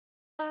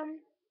Um,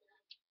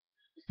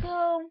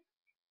 so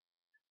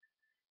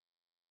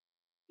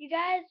you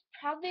guys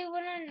probably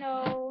want to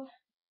know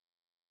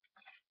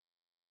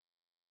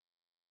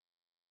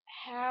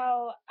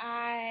how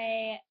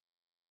I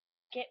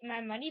get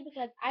my money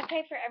because I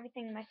pay for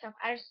everything myself.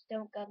 I just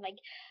don't go like,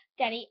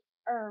 Daddy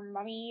or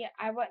Mommy,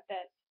 I want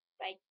this,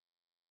 like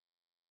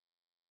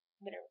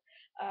whatever.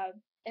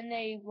 And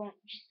they won't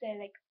just say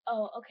like,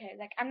 oh, okay,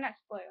 like I'm not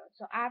spoiled,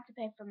 so I have to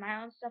pay for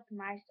my own stuff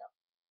myself.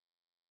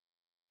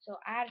 So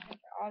I have to pay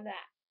for all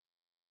that,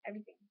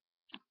 everything,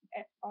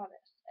 all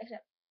this,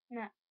 except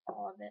not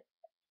all of it.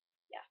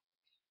 Yeah,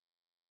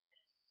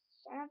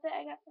 some of it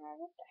I got from my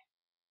birthday.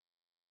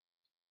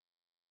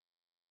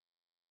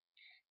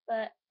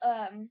 But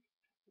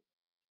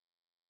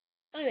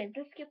anyways,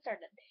 let's get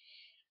started.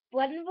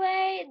 One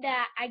way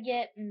that I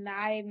get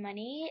my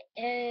money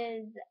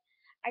is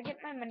I get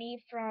my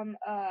money from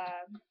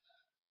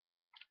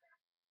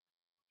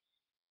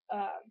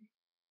what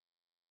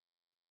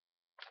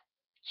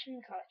should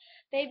we call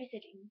it?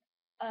 Babysitting.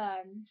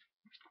 Um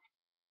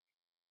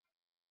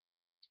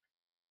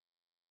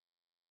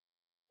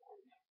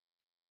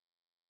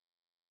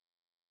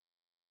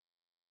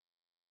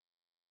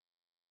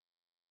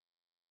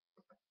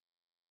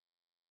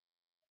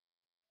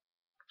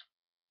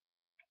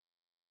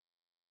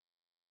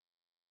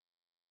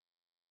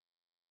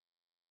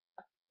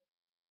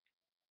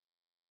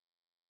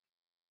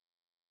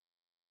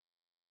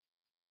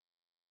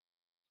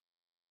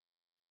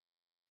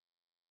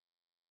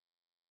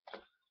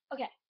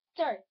okay,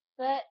 sorry,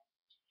 but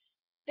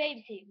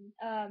babysitting.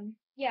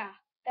 Yeah,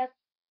 that's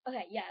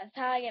okay. Yeah, that's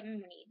how I get my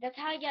money. That's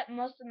how I get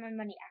most of my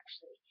money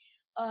actually.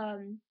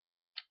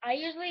 I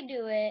usually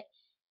do it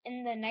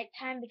in the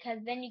nighttime because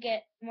then you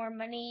get more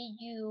money.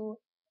 You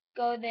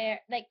go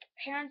there. Like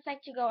parents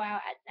like to go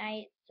out at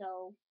night,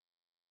 so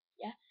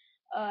yeah.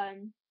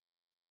 Um,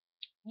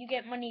 you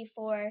get money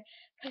for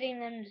putting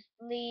them to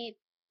sleep,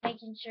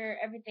 making sure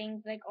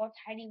everything's like all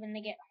tidy when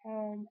they get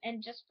home,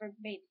 and just for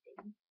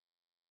babysitting.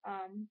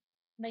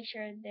 Make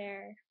sure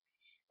they're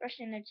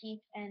brushing their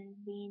teeth and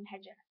being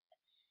hygienic.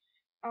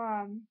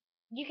 Um,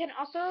 you can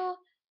also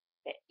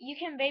you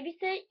can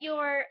babysit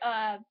your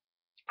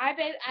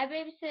I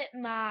babysit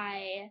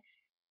my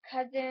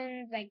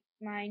cousins, like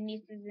my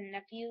nieces and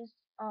nephews.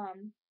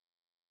 Um,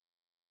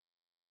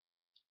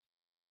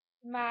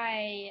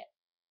 my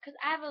because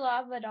I have a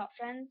lot of adult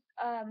friends.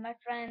 My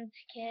friends'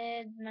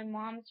 kids, my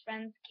mom's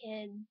friends'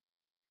 kids,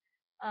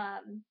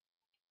 um,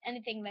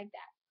 anything like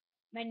that.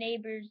 My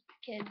neighbors'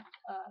 kids.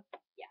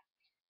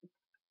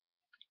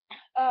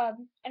 Yeah.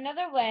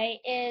 Another way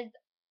is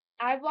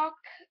I walk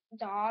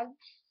dogs.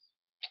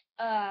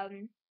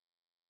 Um,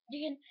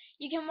 you can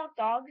you can walk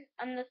dogs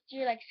unless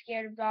you're like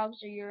scared of dogs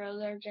or you're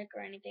allergic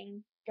or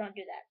anything. Don't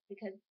do that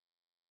because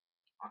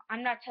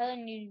I'm not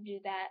telling you to do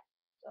that.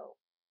 So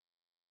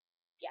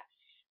yeah.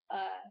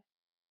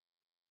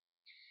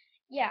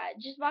 Yeah.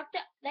 Just walk the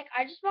like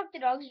I just walk the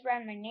dogs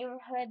around my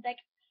neighborhood like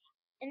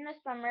in the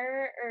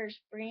summer or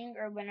spring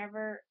or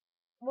whenever.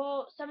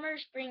 Well, summer,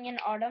 spring, and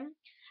autumn.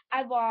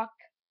 I walk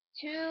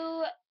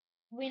two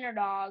wiener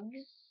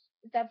dogs,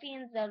 Zuffy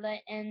and Zola,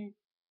 and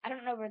I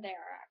don't know where they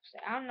are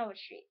actually. I don't know what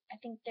street. I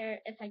think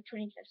it's like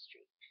 25th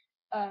Street.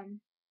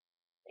 Um,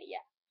 but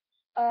yeah.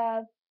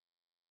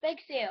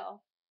 Bake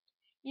sale.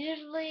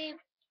 Usually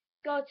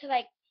go to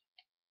like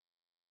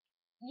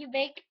you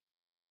bake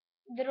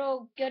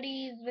little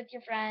goodies with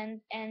your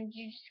friends, and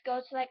you just go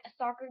to like a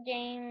soccer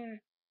game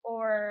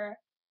or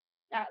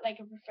not like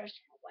a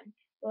professional one.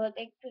 But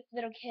like with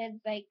little kids,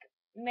 like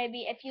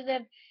maybe if you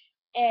live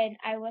in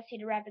Iowa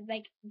Cedar Rapids,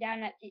 like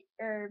down at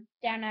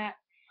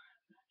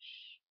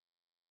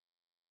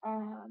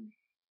um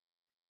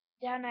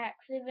down at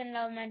Cleveland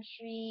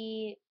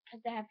Elementary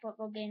because they have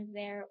football games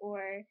there,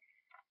 or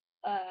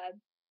uh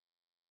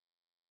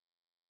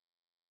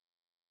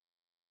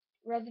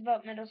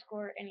Roosevelt Middle School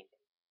or anything,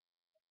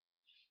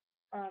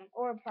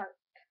 or a park.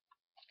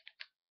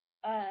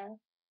 Uh,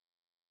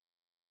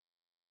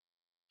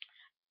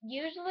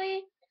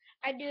 Usually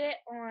I do it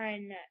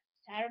on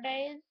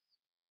Saturdays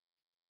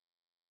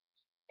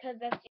because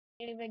that's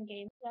usually when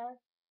games are.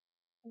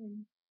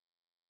 Mm,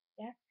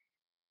 yeah.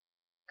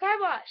 Car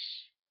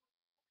wash.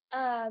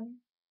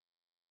 Um,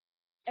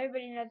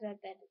 Everybody knows what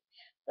that is.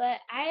 But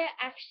I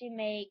actually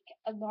make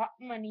a lot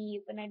of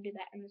money when I do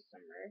that in the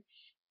summer.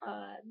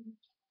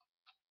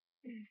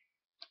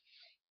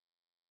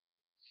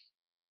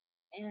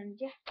 And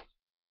yeah,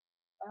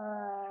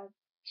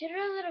 tutor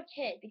a little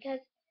kid because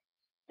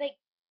like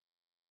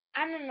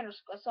I'm in middle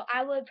school, so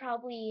I would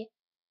probably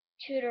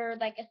tutor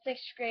like a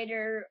sixth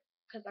grader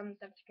because I'm a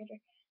seventh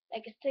grader,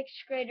 like a sixth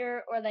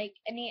grader or like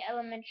any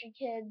elementary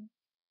kids.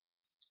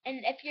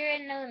 And if you're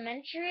in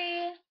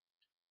elementary,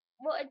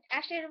 well, it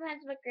actually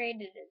depends what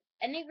grade it is.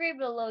 Any grade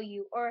below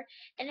you or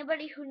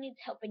anybody who needs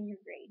help in your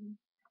grade.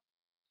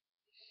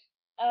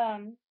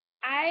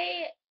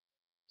 I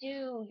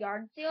do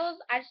yard sales.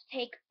 I just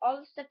take all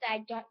the stuff that I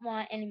don't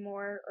want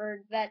anymore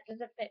or that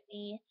doesn't fit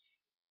me,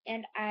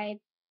 and I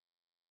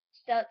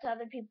sell it to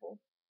other people.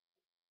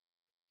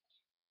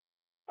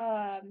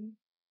 Um,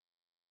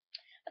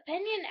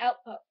 Opinion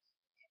Outpost.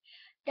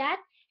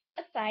 That's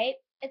a site.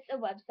 It's a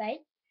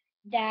website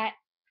that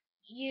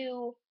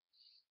you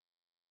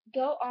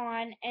go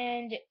on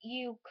and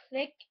you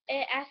click.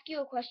 It asks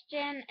you a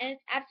question, and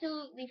it's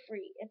absolutely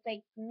free. It's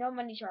like no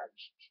money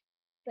charged,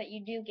 but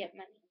you do get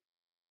money.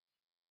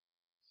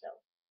 So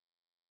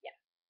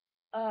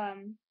yeah.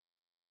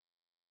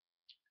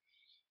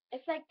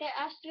 It's like they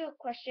ask you a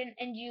question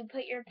and you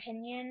put your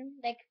opinion,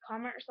 like a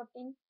comment or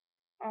something.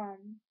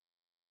 Um,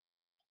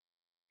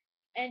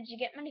 and you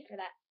get money for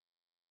that.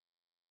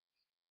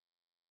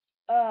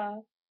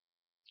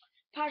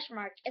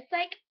 Poshmark. It's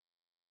like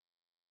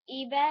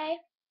eBay,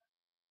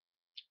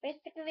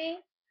 basically.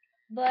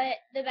 But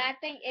the bad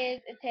thing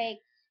is it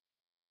takes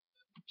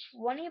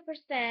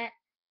 20%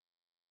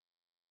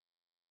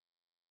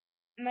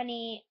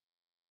 money.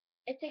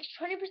 It takes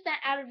 20%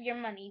 out of your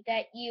money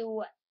that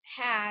you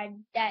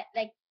had that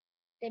like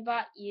they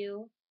bought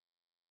you,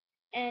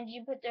 and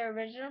you put the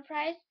original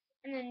price,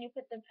 and then you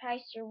put the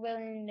price you're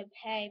willing to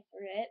pay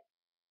for it,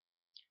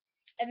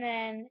 and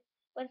then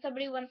when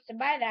somebody wants to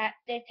buy that,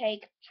 they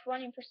take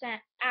 20%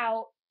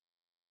 out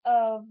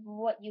of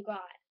what you got.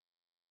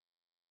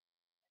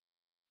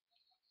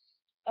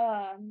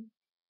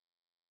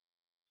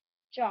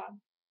 Job,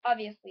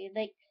 obviously,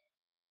 like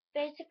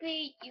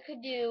basically you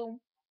could do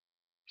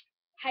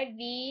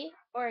Hy-Vee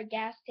or a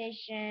gas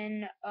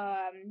station,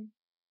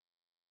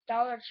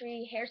 Dollar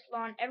Tree, hair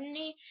salon,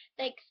 any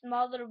like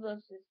small little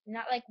businesses,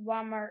 not like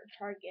Walmart or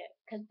Target,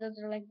 because those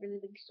are like really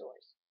big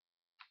stores.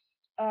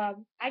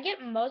 I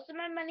get most of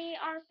my money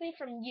honestly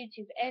from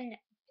YouTube, and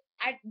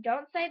I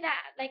don't say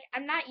that like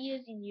I'm not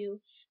using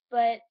you,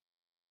 but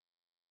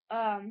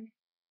I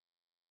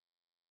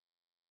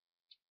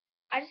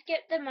just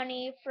get the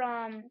money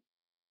from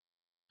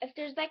if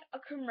there's like a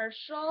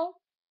commercial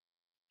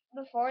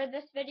before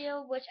this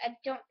video, which I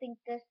don't think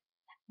this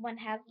one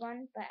has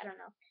one, but I don't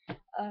know.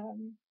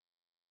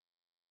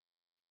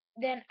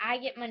 Then I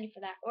get money for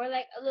that, or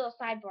like a little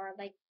sidebar,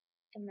 like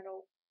some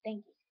little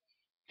thingies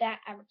that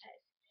advertise.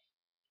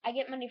 I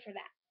get money for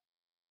that.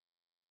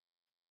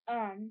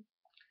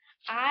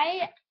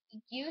 I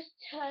used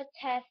to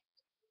test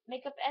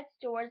makeup at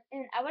stores,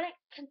 and I wouldn't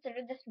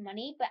consider this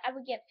money, but I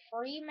would get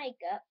free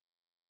makeup,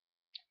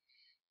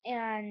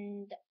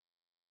 and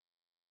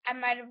I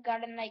might have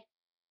gotten like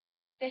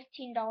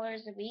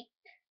 $15 a week,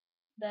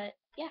 but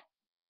yeah.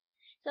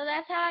 So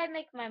that's how I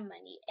make my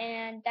money,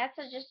 and that's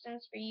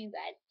suggestions for you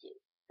guys too.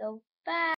 So bye.